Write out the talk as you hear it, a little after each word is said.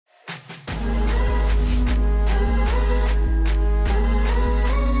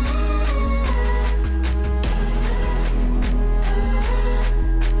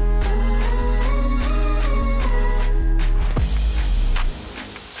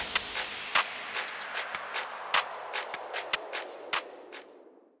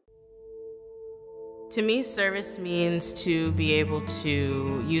To me, service means to be able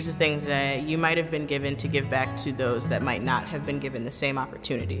to use the things that you might have been given to give back to those that might not have been given the same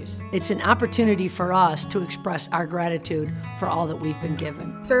opportunities. It's an opportunity for us to express our gratitude for all that we've been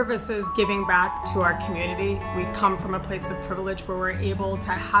given. Service is giving back to our community. We come from a place of privilege where we're able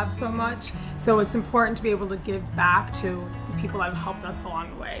to have so much, so it's important to be able to give back to the people that have helped us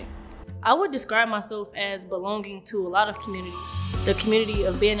along the way. I would describe myself as belonging to a lot of communities. The community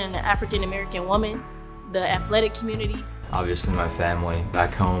of being an African-American woman, the athletic community. Obviously my family.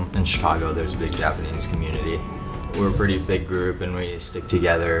 Back home in Chicago, there's a big Japanese community. We're a pretty big group and we stick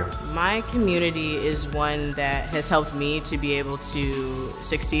together. My community is one that has helped me to be able to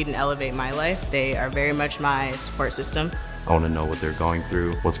succeed and elevate my life. They are very much my support system. I want to know what they're going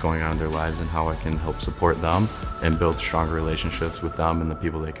through, what's going on in their lives, and how I can help support them and build stronger relationships with them and the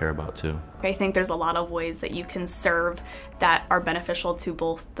people they care about too. I think there's a lot of ways that you can serve that are beneficial to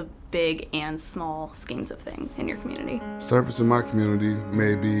both the big and small schemes of things in your community. Service in my community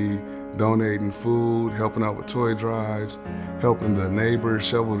may be donating food, helping out with toy drives, helping the neighbors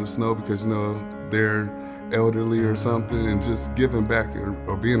shovel the snow because, you know, they're elderly or something, and just giving back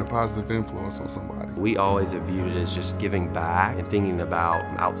or being a positive influence on somebody. We always have viewed it as just giving back and thinking about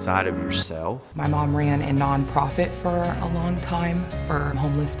outside of yourself. My mom ran a nonprofit for a long time for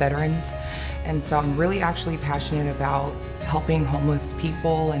homeless veterans, and so I'm really actually passionate about helping homeless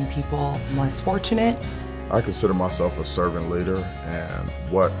people and people less fortunate. I consider myself a servant leader, and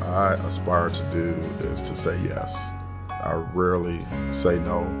what I aspire to do is to say yes. I rarely say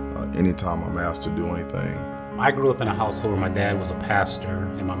no anytime I'm asked to do anything. I grew up in a household where my dad was a pastor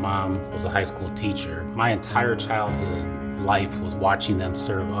and my mom was a high school teacher. My entire childhood life was watching them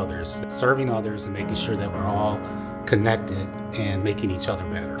serve others, serving others and making sure that we're all connected and making each other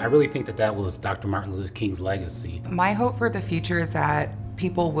better. I really think that that was Dr. Martin Luther King's legacy. My hope for the future is that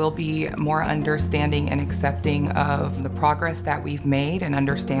people will be more understanding and accepting of the progress that we've made and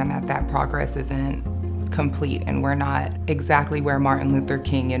understand that that progress isn't complete and we're not exactly where Martin Luther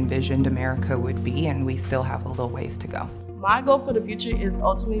King envisioned America would be, and we still have a little ways to go. My goal for the future is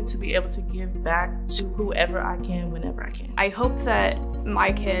ultimately to be able to give back to whoever I can, whenever I can. I hope that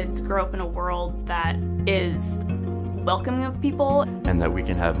my kids grow up in a world that is welcoming of people. And that we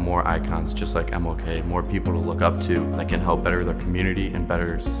can have more icons just like MLK, more people to look up to that can help better their community and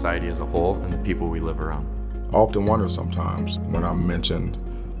better society as a whole and the people we live around. I often wonder sometimes when I'm mentioned,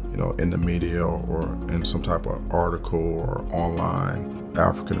 you know, in the media or in some type of article or online,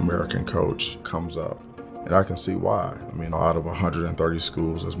 African-American coach comes up. And I can see why. I mean, out of 130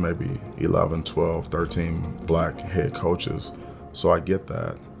 schools, there's maybe 11, 12, 13 black head coaches. So I get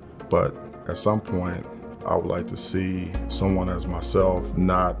that. But at some point, I would like to see someone as myself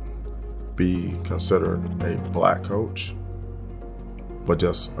not be considered a black coach, but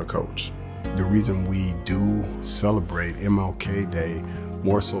just a coach. The reason we do celebrate MLK Day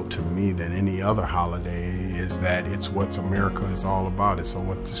more so to me than any other holiday is that it's what America is all about. It's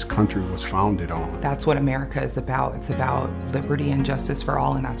what this country was founded on. That's what America is about. It's about liberty and justice for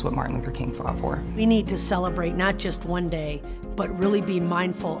all, and that's what Martin Luther King fought for. We need to celebrate not just one day, but really be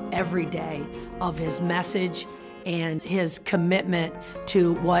mindful every day of his message and his commitment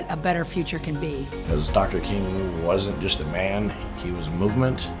to what a better future can be. Because Dr. King wasn't just a man, he was a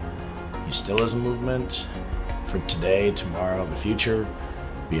movement. He still is a movement for today, tomorrow, the future,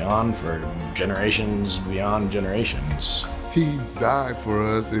 beyond, for generations beyond generations. He died for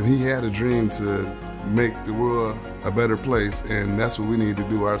us, and he had a dream to make the world a better place, and that's what we need to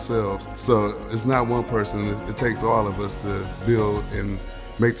do ourselves. So it's not one person, it takes all of us to build and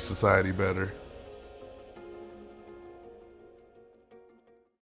make the society better.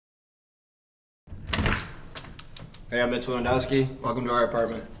 Hey, I'm Mitchell Lewandowski. Welcome to our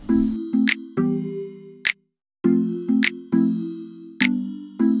apartment.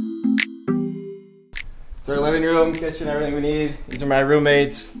 It's our living room, kitchen, everything we need. These are my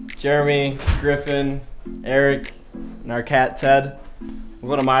roommates, Jeremy, Griffin, Eric, and our cat, Ted. We'll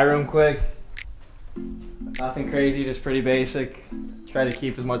go to my room quick. Nothing crazy, just pretty basic. Try to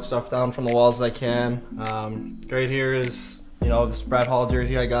keep as much stuff down from the walls as I can. Right here is, you know, this Brett Hall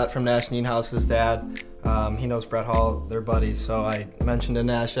jersey I got from Nash Nienhaus's dad. He knows Brett Hall, they're buddies, so I mentioned to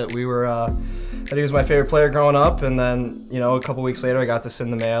Nash that that he was my favorite player growing up, and then, you know, a couple weeks later I got this in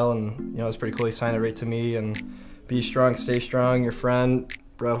the mail, and, you know, it was pretty cool. He signed it right to me, and be strong, stay strong, your friend,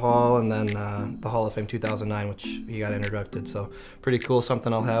 Brett Hall, and then the Hall of Fame 2009, which he got introduced, so pretty cool,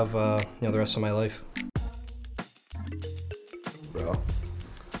 something I'll have, you know, the rest of my life. Bro.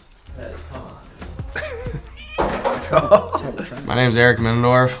 Hey, come on. My name's Eric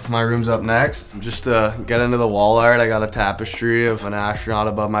Middendorf. My room's up next. Just to get into the wall art, I got a tapestry of an astronaut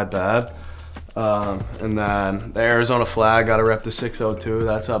above my bed. And then the Arizona flag, got to rep the 602.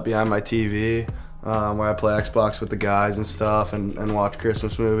 That's up behind my TV. Where I play Xbox with the guys and stuff and watch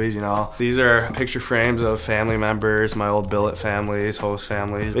Christmas movies, you know. These are picture frames of family members, my old billet families, host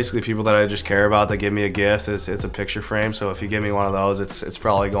families, basically people that I just care about that give me a gift. It's a picture frame, so if you give me one of those, it's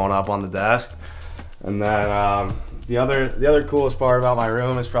probably going up on the desk. And then the other coolest part about my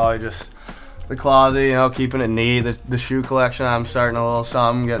room is probably just the closet, you know, keeping it neat. The shoe collection, I'm starting a little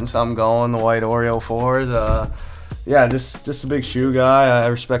something, getting something going, the white Oreo 4s. Yeah, just a big shoe guy. I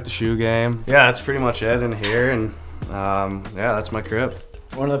respect the shoe game. Yeah, that's pretty much it in here, and yeah, that's my crib.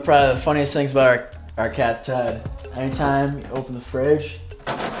 One of probably the funniest things about our cat Ted, anytime you open the fridge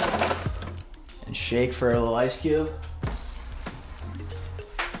and shake for a little ice cube,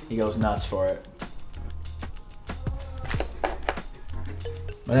 he goes nuts for it.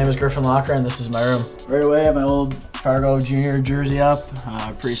 My name is Griffin Locker, and this is my room. Right away, I have my old Fargo Junior jersey up.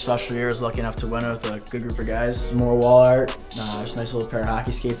 Pretty special year. I was lucky enough to win with a good group of guys. Some more wall art. There's a nice little pair of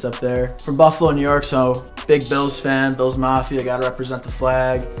hockey skates up there. From Buffalo, New York, so big Bills fan, Bills Mafia. Got to represent the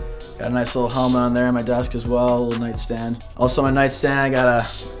flag. Got a nice little helmet on there on my desk as well, a little nightstand. Also, my nightstand, I gotta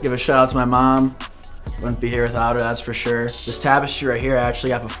give a shout out to my mom. Wouldn't be here without her, that's for sure. This tapestry right here I actually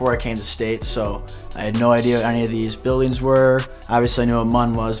got before I came to state, so I had no idea what any of these buildings were. Obviously I knew what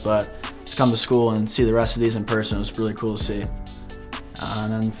MUN was, but to come to school and see the rest of these in person, it was really cool to see.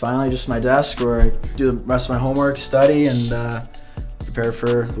 And then finally just my desk where I do the rest of my homework, study, and prepare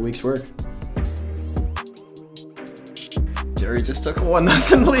for the week's work. Jerry just took a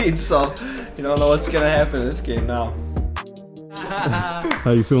 1-0 lead, so you don't know what's gonna happen in this game now.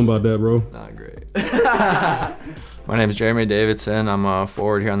 How you feeling about that, bro? Not great. My name is Jeremy Davidson. I'm a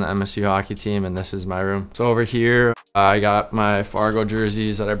forward here on the MSU hockey team, and this is my room. So over here, I got my Fargo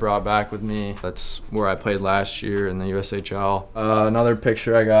jerseys that I brought back with me. That's where I played last year in the USHL. Another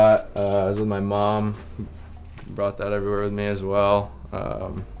picture I got is with my mom. Brought that everywhere with me as well.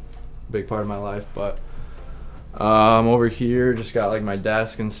 Big part of my life, but over here, just got like my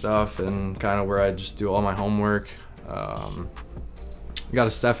desk and stuff, and kind of where I just do all my homework. I got a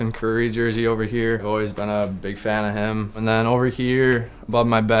Stephen Curry jersey over here. I've always been a big fan of him. And then over here, above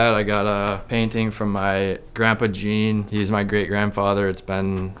my bed, I got a painting from my grandpa Gene. He's my great-grandfather. It's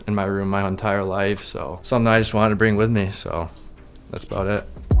been in my room my entire life, so something I just wanted to bring with me, so that's about it.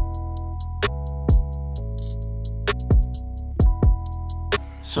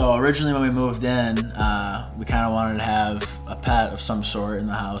 So originally when we moved in, we kind of wanted to have a pet of some sort in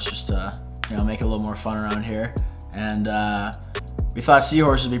the house just to, you know, make it a little more fun around here. And we thought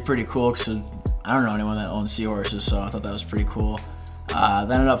seahorses would be pretty cool because I don't know anyone that owns seahorses, so I thought that was pretty cool. They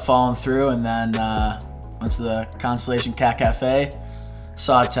ended up falling through, and then went to the Constellation Cat Cafe,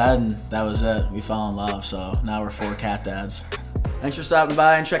 saw Ted, and that was it. We fell in love, so now we're 4 cat dads. Thanks for stopping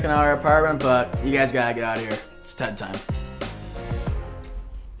by and checking out our apartment, but you guys gotta get out of here. It's Ted time.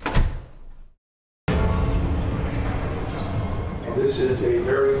 This is a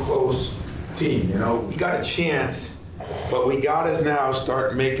very close team, you know. We got a chance, but we got to now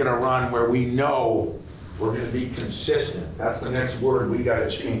start making a run where we know we're going to be consistent. That's the next word we got to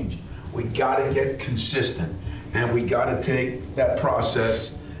change. We got to get consistent, and we got to take that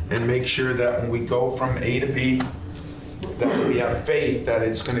process and make sure that when we go from A to B, that we have faith that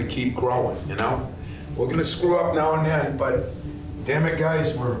it's going to keep growing, you know. We're going to screw up now and then, but damn it,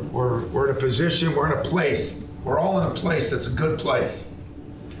 guys, we're in a position, we're in a place. We're all in a place that's a good place,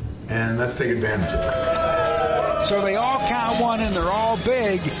 and let's take advantage of it. So they all count one, and they're all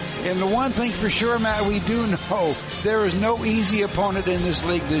big. And the one thing for sure, Matt, we do know there is no easy opponent in this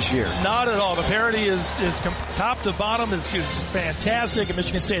league this year. Not at all. The parity is top to bottom is fantastic, and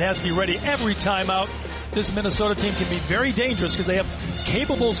Michigan State has to be ready every time out. This Minnesota team can be very dangerous because they have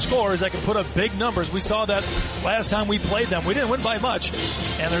capable scorers that can put up big numbers. We saw that last time we played them. We didn't win by much,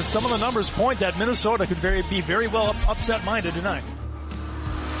 and there's some of the numbers point that Minnesota could be very well upset-minded tonight.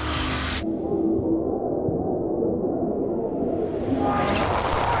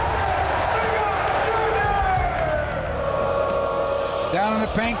 Down in the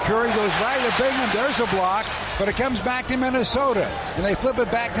paint, Curry goes right to Bigman. There's a block, but it comes back to Minnesota. And they flip it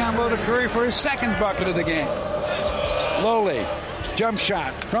back down low to Curry for his second bucket of the game. Lowly, jump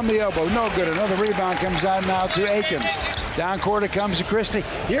shot from the elbow, no good. Another rebound comes out now to Akins. Down court it comes to Christie.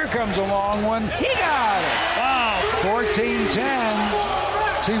 Here comes a long one. He got it. Wow.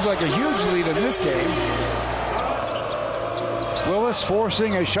 14-10. Seems like a huge lead in this game. Willis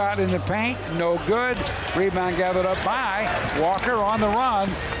forcing a shot in the paint, no good. Rebound gathered up by Walker on the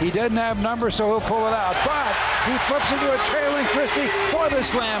run. He doesn't have numbers, so he'll pull it out. But he flips into a trailing Christie for the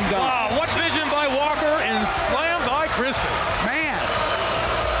slam dunk. Wow, what vision by Walker and slam by Christie. Man,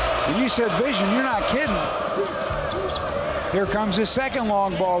 And you said vision, you're not kidding. Here comes the second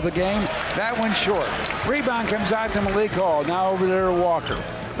long ball of the game. That one's short. Rebound comes out to Malik Hall. Now over there to Walker.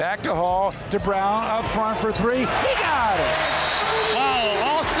 Back to Hall, to Brown, up front for three. He got it! Wow,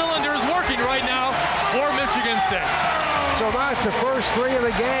 all cylinders working right now for Michigan State. So that's the first three of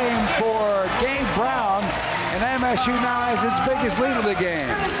the game for Gabe Brown, and MSU now has its biggest lead of the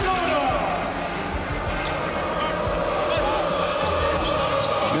game.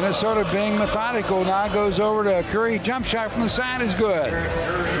 Minnesota being methodical now goes over to Curry. Jump shot from the side is good.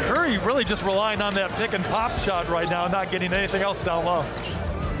 Curry really just relying on that pick and pop shot right now, not getting anything else down low.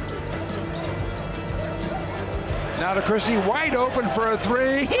 Now to Chrissy, wide open for a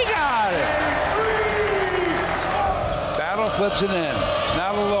three. He got it. Battle flips it in.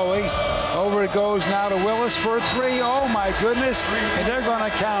 Now to Lowy. Over it goes now to Willis for a three. Oh my goodness. And they're going to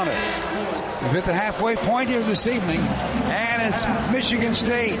count it. We've hit the halfway point here this evening, and it's Michigan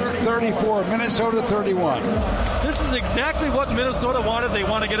State 34, Minnesota 31. This is exactly what Minnesota wanted. They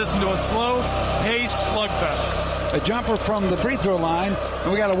want to get us into a slow-paced slugfest. A jumper from the free throw line,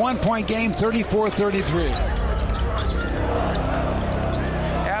 and we got a one-point game, 34-33.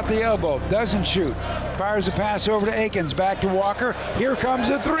 At the elbow, doesn't shoot. Fires a pass over to Akins, back to Walker. Here comes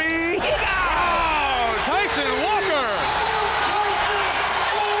a three. Oh, Tyson Walker!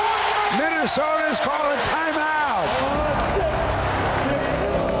 Minnesota's calling timeout.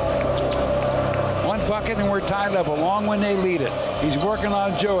 One bucket and we're tied up. A long when they lead it. He's working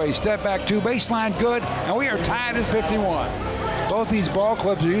on Joey. Step back two, baseline good, and we are tied at 51. Both these ball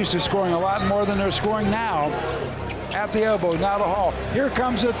clubs are used to scoring a lot more than they're scoring now. At the elbow, now to Hall. Here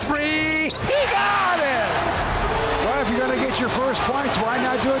comes a three. He got it! Well, if you're going to get your first points, why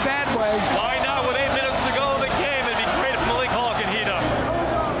not do it that way? Why not with 8 minutes to go in the game? It'd be great if Malik Hall can heat up.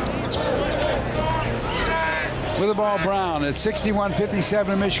 With the ball, Brown at 61-57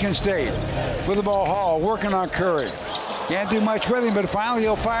 to Michigan State. With the ball, Hall working on Curry. Can't do much with him, but finally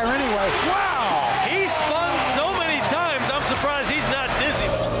he'll fire anyway. Wow! He spun so many times, I'm surprised he's not dizzy.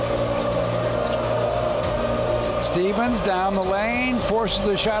 Stevens down the lane, forces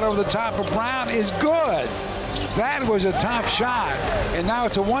the shot over the top of Brown, is good. That was a tough shot, and now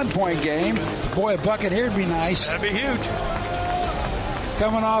it's a one-point game. Boy, a bucket here would be nice. That'd be huge.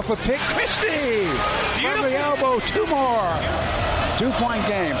 Coming off a pick, Christie! From the elbow, two more. 2-point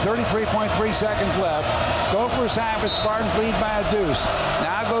game, 33.3 seconds left. Gophers have it, Spartans lead by a deuce.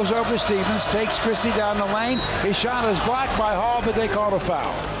 Now goes over to Stevens, takes Christie down the lane. His shot is blocked by Hall, but they called a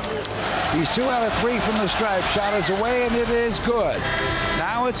foul. He's 2 out of 3 from the stripe. Shot is away, and it is good.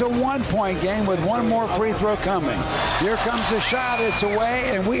 Now it's a one-point game with one more free throw coming. Here comes the shot. It's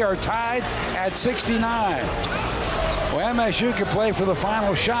away, and we are tied at 69. Well, MSU can play for the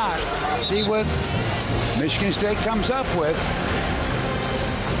final shot. See what Michigan State comes up with.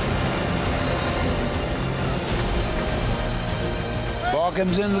 Ball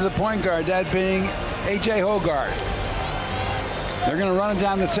comes into the point guard, that being A.J. Hogarth. They're going to run it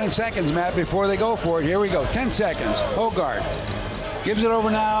down to 10 seconds, Matt, before they go for it. Here we go, 10 seconds. Hogarth gives it over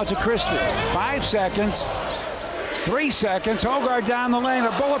now to Christie. 5 seconds, 3 seconds. Hogarth down the lane,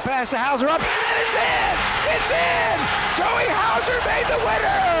 a bullet pass to Hauser up, and it's in! It's in! Joey Hauser made the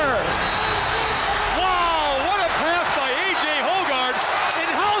winner! Wow, what a pass by A.J. Hogarth, and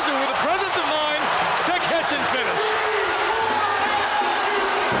Hauser with the presence of mind to catch and finish.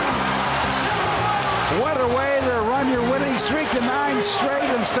 What a way to run your winning streak to 9 straight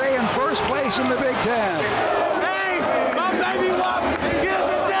and stay in first place in the Big Ten. Hey, my baby Wop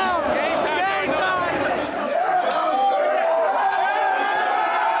gives it down. Game time. Game time.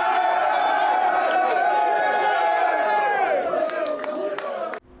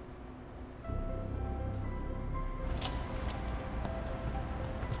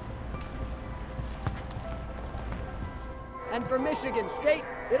 And for Michigan State,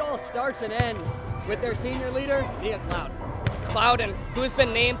 it all starts and ends with their senior leader, Nia Cloud. Clouden, who has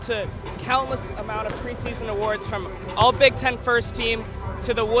been named to countless amount of preseason awards from all Big Ten first team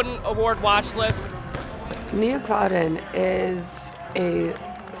to the Wooden Award watch list. Nia Clouden is a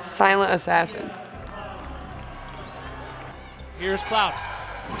silent assassin. Here's Clouden,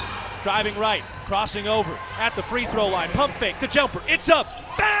 driving right, crossing over, at the free throw line, pump fake, the jumper, it's up,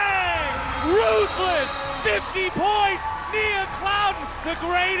 bang! Ruthless, 50 points! Nia Clouden, the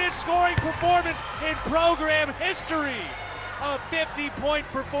greatest scoring performance in program history. A 50-point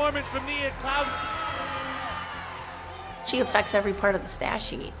performance from Nia Clouden. She affects every part of the stat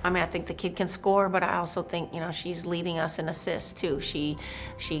sheet. I mean, I think the kid can score, but I also think, she's leading us in assists too. She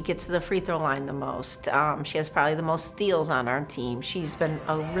gets to the free throw line the most. She has probably the most steals on our team. She's been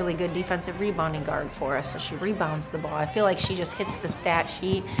a really good defensive rebounding guard for us, so she rebounds the ball. I feel like she just hits the stat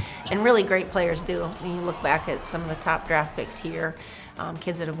sheet, and really great players do. I mean, you look back at some of the top draft picks here,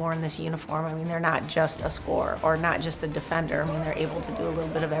 kids that have worn this uniform, I mean, they're not just a scorer or not just a defender. I mean, they're able to do a little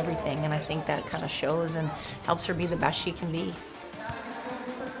bit of everything, and I think that kind of shows and helps her be the best she can be.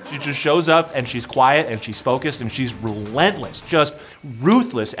 She just shows up and she's quiet and she's focused and she's relentless, just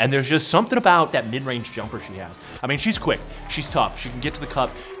ruthless, and there's just something about that mid-range jumper she has. I mean, she's quick, she's tough, she can get to the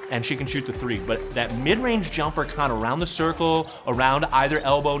cup, and she can shoot the three, but that mid-range jumper kind of around the circle, around either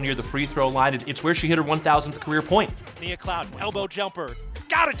elbow near the free throw line, it's where she hit her 1,000th career point. Nia Clouden, elbow jumper,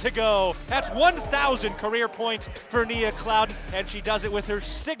 got it to go. That's 1,000 career points for Nia Clouden, and she does it with her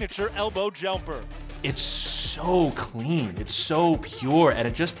signature elbow jumper. It's so clean, it's so pure, and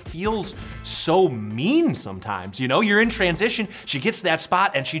it just feels so mean sometimes. You're in transition, she gets to that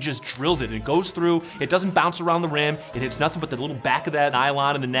spot and she just drills it, and it goes through, it doesn't bounce around the rim, it hits nothing but the little back of that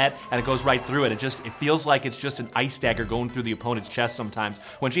nylon in the net, and it goes right through it. It feels like it's just an ice dagger going through the opponent's chest sometimes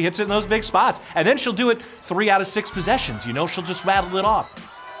when she hits it in those big spots. And then she'll do it 3 out of 6 possessions, she'll just rattle it off.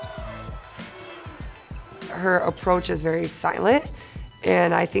 Her approach is very silent,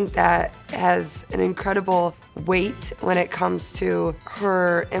 and I think that has an incredible weight when it comes to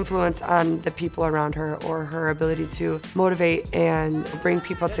her influence on the people around her, or her ability to motivate and bring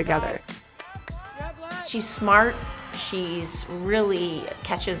people together. She's smart. She's really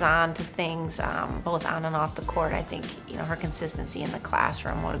catches on to things both on and off the court. I think, her consistency in the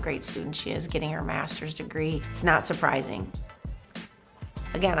classroom, what a great student she is, getting her master's degree. It's not surprising.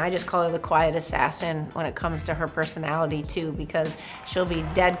 Again, I just call her the quiet assassin when it comes to her personality too, because she'll be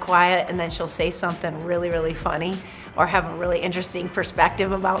dead quiet and then she'll say something really, really funny or have a really interesting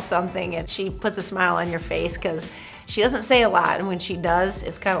perspective about something, and she puts a smile on your face because she doesn't say a lot, and when she does,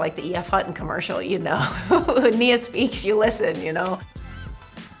 it's kind of like the E.F. Hutton commercial, When Nia speaks, you listen,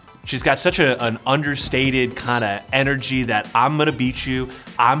 She's got such an understated kind of energy that I'm gonna beat you,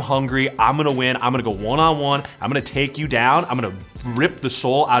 I'm hungry, I'm gonna win, I'm gonna go one-on-one, I'm gonna take you down, I'm gonna rip the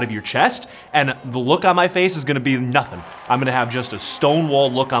soul out of your chest, and the look on my face is gonna be nothing. I'm gonna have just a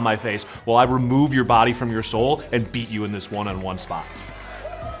stonewall look on my face while I remove your body from your soul and beat you in this one-on-one spot.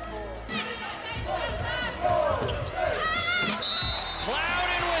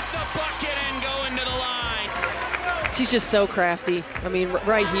 She's just so crafty. I mean,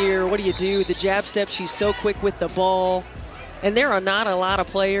 right here, what do? The jab step, she's so quick with the ball. And there are not a lot of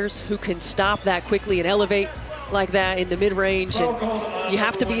players who can stop that quickly and elevate like that in the mid-range. And you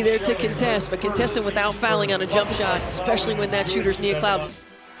have to be there to contest, but contesting without fouling on a jump shot, especially when that shooter's Nia Clouden.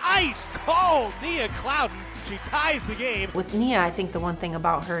 Ice cold Nia Clouden. She ties the game. With Nia, I think the one thing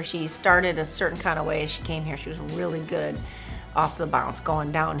about her, she started a certain kind of way. She came here, she was really good off the bounce, going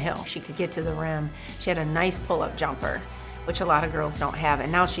downhill. She could get to the rim. She had a nice pull-up jumper, which a lot of girls don't have,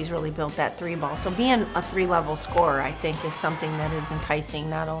 and now she's really built that 3-ball. So being a 3-level scorer, I think, is something that is enticing,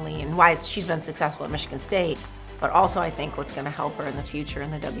 not only in why she's been successful at Michigan State, but also I think what's gonna help her in the future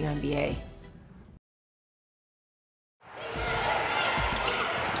in the WNBA.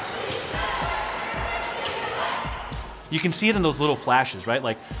 You can see it in those little flashes, right?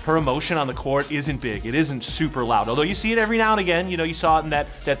 Like, her emotion on the court isn't big, it isn't super loud. Although you see it every now and again. You saw it in that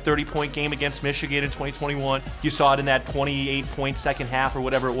 30-point game against Michigan in 2021. You saw it in that 28-point second half or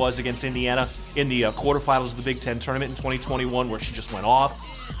whatever it was against Indiana in the quarterfinals of the Big Ten tournament in 2021, where she just went off.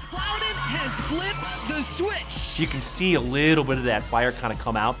 Clouden has flipped the switch. You can see a little bit of that fire kind of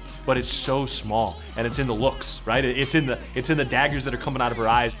come out, but it's so small, and it's in the looks, right? It's in the daggers that are coming out of her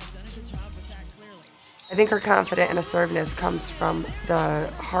eyes. I think her confidence and assertiveness comes from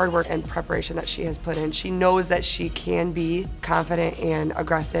the hard work and preparation that she has put in. She knows that she can be confident and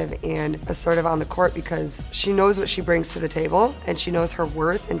aggressive and assertive on the court because she knows what she brings to the table, and she knows her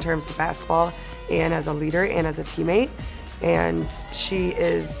worth in terms of basketball and as a leader and as a teammate. And she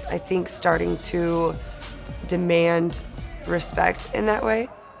is, I think, starting to demand respect in that way.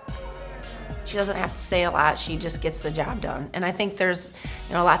 She doesn't have to say a lot, she just gets the job done. And I think there's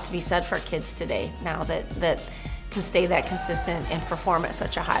a lot to be said for kids today now that can stay that consistent and perform at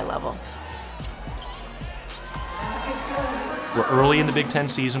such a high level. We're early in the Big Ten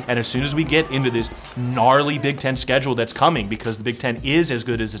season, and as soon as we get into this gnarly Big Ten schedule that's coming, because the Big Ten is as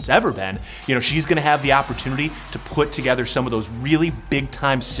good as it's ever been, you know, she's gonna have the opportunity to put together some of those really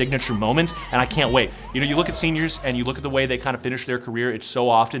big-time signature moments, and I can't wait. You know, you look at seniors and you look at the way they kind of finish their career, it's so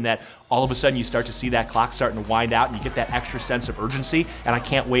often that all of a sudden you start to see that clock starting to wind out and you get that extra sense of urgency, and I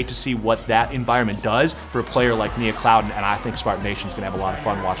can't wait to see what that environment does for a player like Nia Clouden, and I think Spartan Nation's gonna have a lot of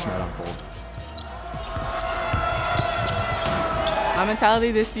fun watching that unfold. My mentality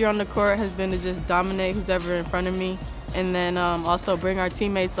this year on the court has been to just dominate who's ever in front of me, and then also bring our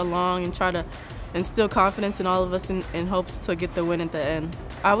teammates along and try to instill confidence in all of us in hopes to get the win at the end.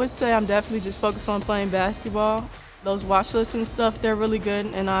 I would say I'm definitely just focused on playing basketball. Those watch lists and stuff, they're really good,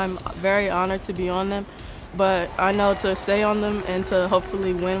 and I'm very honored to be on them. But I know to stay on them and to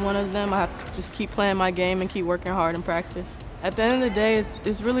hopefully win one of them, I have to just keep playing my game and keep working hard in practice. At the end of the day,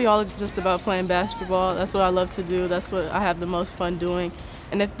 it's really all just about playing basketball. That's what I love to do. That's what I have the most fun doing.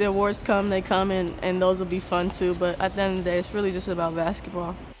 And if the awards come, they come, and those will be fun too. But at the end of the day, it's really just about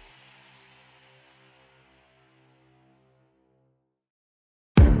basketball.